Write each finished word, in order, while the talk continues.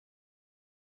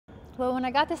Well, when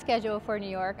I got the schedule for New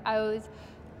York, I was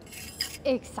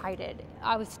excited.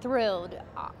 I was thrilled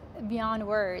beyond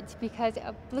words because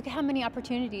look at how many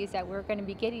opportunities that we're going to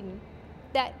be getting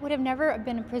that would have never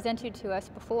been presented to us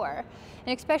before.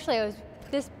 And especially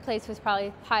this place was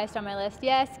probably highest on my list.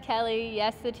 Yes, Kelly,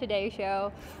 yes, the Today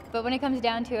Show. But when it comes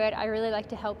down to it, I really like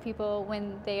to help people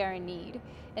when they are in need.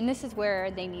 And this is where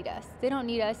they need us. They don't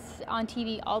need us on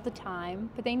TV all the time,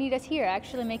 but they need us here,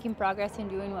 actually making progress and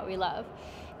doing what we love.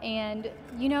 And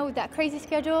you know, that crazy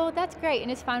schedule, that's great,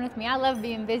 and it's fine with me. I love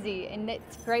being busy, and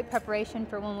it's great preparation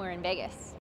for when we're in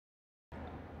Vegas.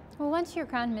 Well, once you're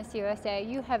crowned Miss USA,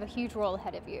 you have a huge role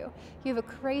ahead of you. You have a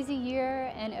crazy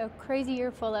year, and a crazy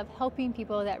year full of helping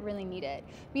people that really need it.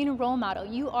 Being a role model,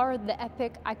 you are the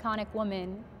epic, iconic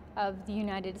woman of the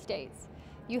United States.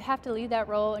 You have to lead that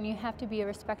role, and you have to be a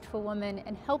respectful woman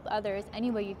and help others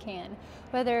any way you can.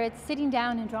 Whether it's sitting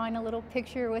down and drawing a little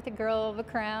picture with a girl of a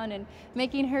crown and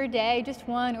making her day just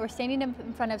one, or standing up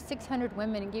in front of 600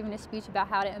 women and giving a speech about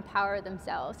how to empower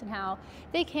themselves and how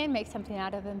they can make something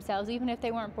out of themselves even if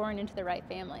they weren't born into the right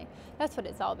family. That's what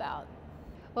it's all about.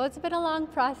 Well, it's been a long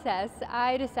process.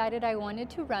 I decided I wanted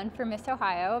to run for Miss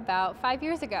Ohio about 5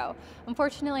 years ago.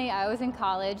 Unfortunately, I was in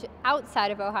college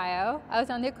outside of Ohio. I was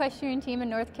on the equestrian team in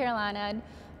North Carolina, and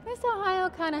Miss Ohio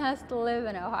kind of has to live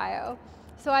in Ohio.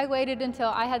 So I waited until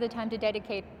I had the time to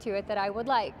dedicate to it that I would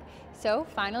like. So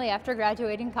finally, after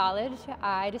graduating college,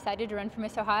 I decided to run for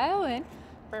Miss Ohio, and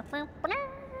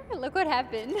look what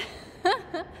happened.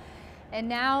 And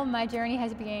now my journey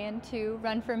has begun to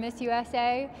run for Miss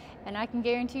USA, and I can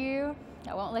guarantee you,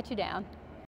 I won't let you down.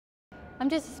 I'm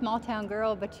just a small town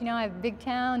girl, but you know, I have big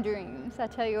town dreams. I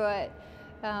tell you what,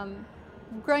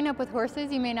 growing up with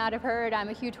horses, you may not have heard, I'm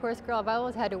a huge horse girl. I've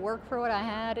always had to work for what I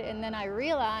had, and then I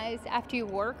realized after you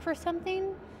work for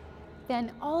something,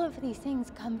 then all of these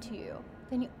things come to you.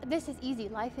 This is easy,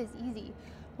 life is easy.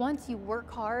 Once you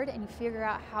work hard and you figure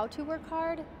out how to work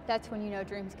hard, that's when you know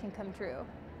dreams can come true.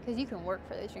 Because you can work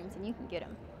for those dreams and you can get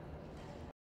them.